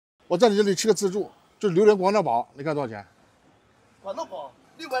我在你这里吃个自助，就是榴莲管到饱，你看多少钱？管到饱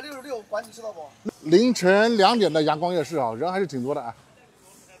，666，管你吃到饱。凌晨2点的阳光夜市啊，人还是挺多的啊。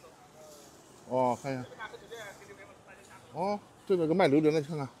哦，看一下。哦，这边有个卖榴莲的，你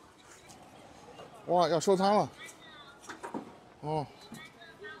看看。哇，要收摊了。哦，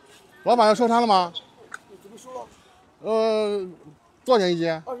老板要收摊了吗？怎么收了？多少钱一斤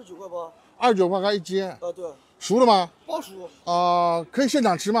29块八。29块钱一斤。啊，对。熟了吗？包熟。可以现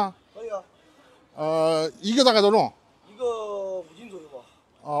场吃吗？可以啊。一个大概多重？一个5斤左右吧。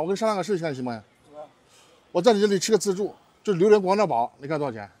我跟你商量个事，看行吗？怎么样？我在你这里吃个自助，就是榴莲管到饱，你看多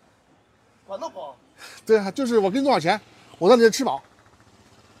少钱？管到饱？对啊，就是我给你多少钱，我在你这吃饱。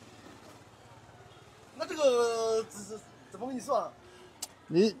那这个怎么给你算啊？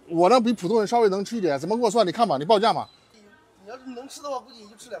我呢比普通人稍微能吃一点，怎么给我算？你看吧，你报价嘛。你要是能吃的话，估计也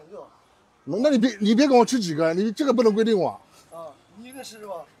就吃2个。那你别跟我吃几个，你这个不能规定我。啊，你一个吃是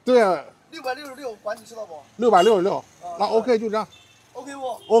吧？对啊。666，管你吃到饱。666，那 OK 就这样。OK 不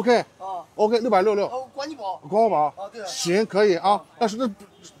 ？OK 啊 ，OK 666。管你饱。管我饱。啊，对。行，可以啊，但是那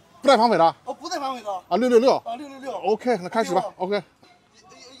不带反悔的。不带反悔的。666。啊，666。OK， 那开始吧。OK。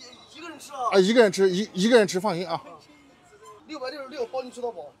一个人吃啊？一个人吃，一个人吃，放心啊。666，包你吃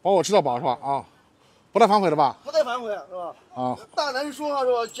到饱。包我吃到饱是吧？啊，不带反悔的吧？不带反悔是吧？啊，大男人说话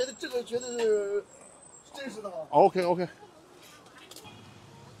是吧？觉得这个绝对是真实的哈。OK。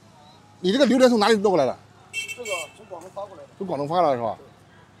你这个榴莲从哪里弄过来的？这个从广东发过来的。从广东发来的是吧？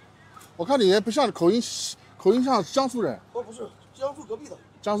我看你不像口音像江苏人。不是，江苏隔壁的。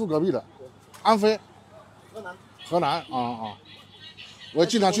江苏隔壁的。安徽。河南啊。我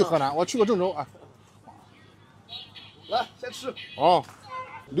经常去河南，我去过郑州啊。来，先吃。哦，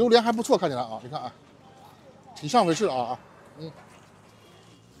榴莲还不错，看起来啊，你看啊，挺上回事的啊。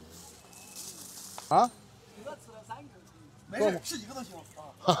没事，吃几个都行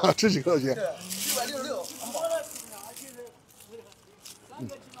啊。吃几个都行。对，666。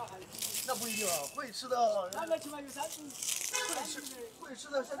那不一定啊，会吃的。3个起码有3斤。会吃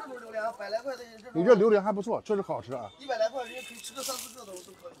的像这种榴莲，100来块的这种。你这榴莲还不错，确实好吃啊。100来块，人家可以吃个3、4个都可以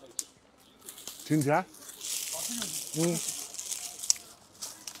的。挺甜。好吃就行。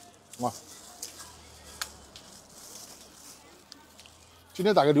哇，今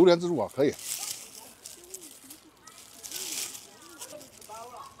天打个榴莲自助啊，可以。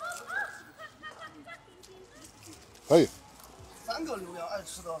可以。3个榴莲爱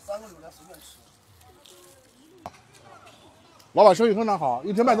吃的，3个榴莲随便吃。老板生意非常好，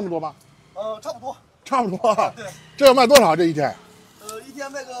一天卖这么多吗？差不多。差不多。对。这要卖多少？这一天？一天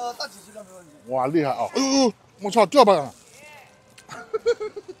卖个大几十个没问题。哇，厉害啊！我操，这办了。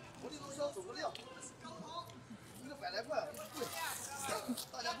我这都想走个量，一个100来块，贵，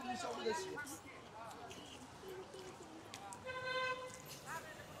大家都能消费得起。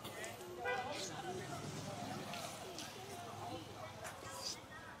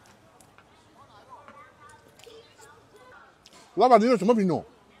老板，这是什么品种？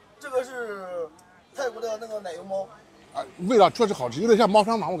这个是泰国的那个奶油猫。味道确实好吃，有点像猫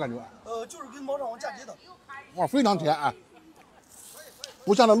山王，我感觉。就是跟猫山王嫁接的。哇，非常甜啊！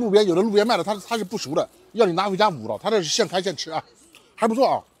不像那路边有的路边卖的，它是不熟的，要你拿回家捂了。它这是现开现吃啊，还不错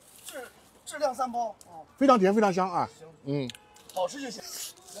啊。质量3包啊。非常甜，非常香啊。行。好吃就行，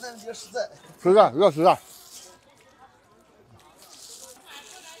原来人比较实在。实在，比较实在。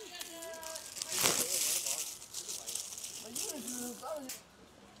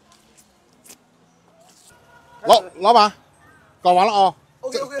老板，搞完了啊。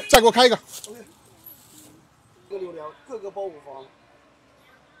OK。再给我开一个。OK。这个榴莲各个包5房。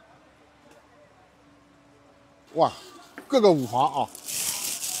哇，各个5房啊。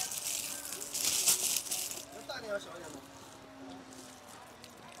大一点小一点的。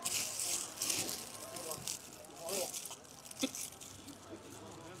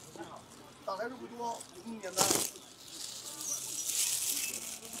打来是不多，有这么简单。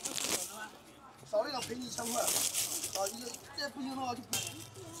少了一点赔你1000块。这不行的话就不。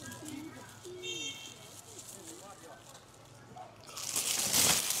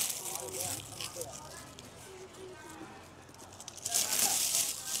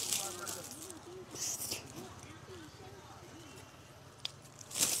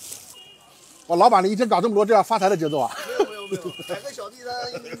我老板，你一天搞这么多，这样发财的节奏啊？没有，摆个小地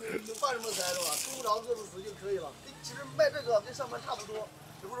摊，能发什么财是吧？出不着个子死就可以了。其实卖这个跟上班差不多，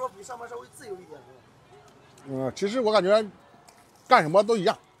只不过说比上班稍微自由一点是吧？其实我感觉干什么都一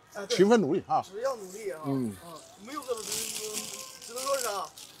样，勤奋努力啊。只要努力啊。没有个子只能说是啥，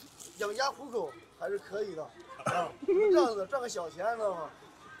养家糊口还是可以的啊。这样子赚个小钱知道吗？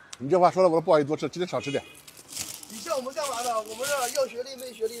你这话说的我都不好意思多吃，今天少吃点。你像我们干嘛的？我们这要学历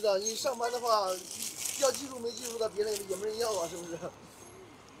没学历的，你上班的话，要技术没技术的，别人也没人要啊，是不是？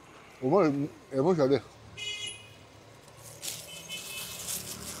我们也不学历。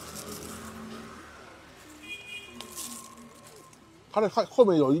它的后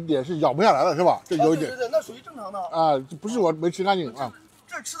面有一点是咬不下来了，是吧？这有一点。对，那属于正常的。啊，不是我没吃干净啊。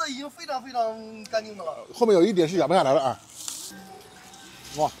这吃的已经非常干净的了。后面有一点是咬不下来了啊。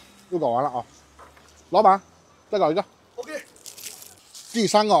哇，又搞完了啊！老板，再搞一个。OK。第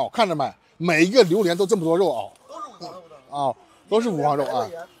3个看着没？每一个榴莲都这么多肉啊。都是五黄肉的。啊，都是五黄肉啊。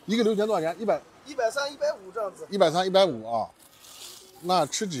一个榴莲多少钱？130、150这样子。130、150啊。那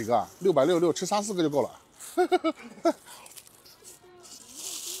吃几个？666，吃3、4个就够了。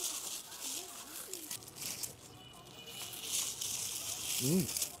我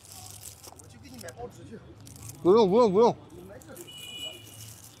去给你买包纸去。不用。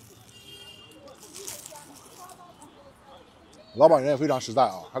老板人也非常实在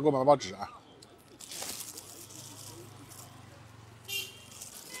啊，还给我买了包纸啊。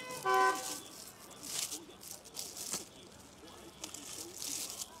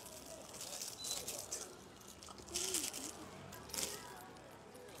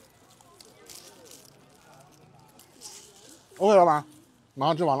OK， 老板，马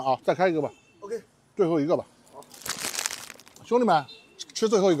上吃完了啊，再开一个吧。OK， 最后一个吧。好，兄弟们，吃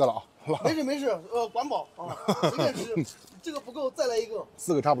最后一个了啊。没事，管饱啊，随便吃。这个不够，再来一个。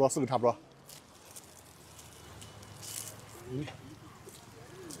4个差不多。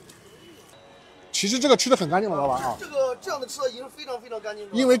其实这个吃的很干净了，老板啊。这样的吃的已经非常干净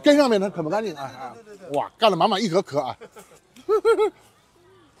了。因为根上面它可不干净啊。对。哇，干了满满一盒壳啊。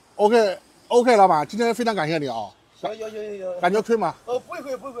OK， 老板，今天非常感谢你啊。行，感觉亏吗？不会，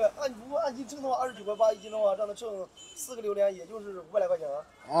按斤称的话，29块8一斤的话，让他称4个榴莲，也就是500来块钱。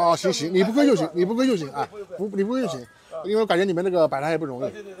哦，行，你不亏就行啊，你不亏就行，因为我感觉你们这个摆摊也不容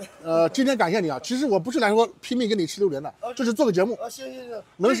易。对。今天感谢你啊，其实我不是来说拼命跟你吃榴莲的，这是做个节目。行，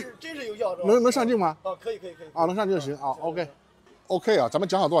真是有效，能上镜吗？可以。啊，能上镜就行啊。OK 啊，咱们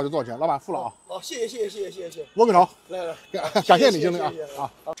讲好多少就多少钱，老板付了啊。好，谢谢。握个手。来，感谢你兄弟啊。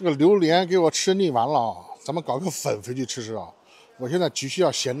这个榴莲给我吃腻完了啊。咱们搞个粉回去吃啊！我现在急需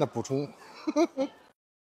要咸的补充。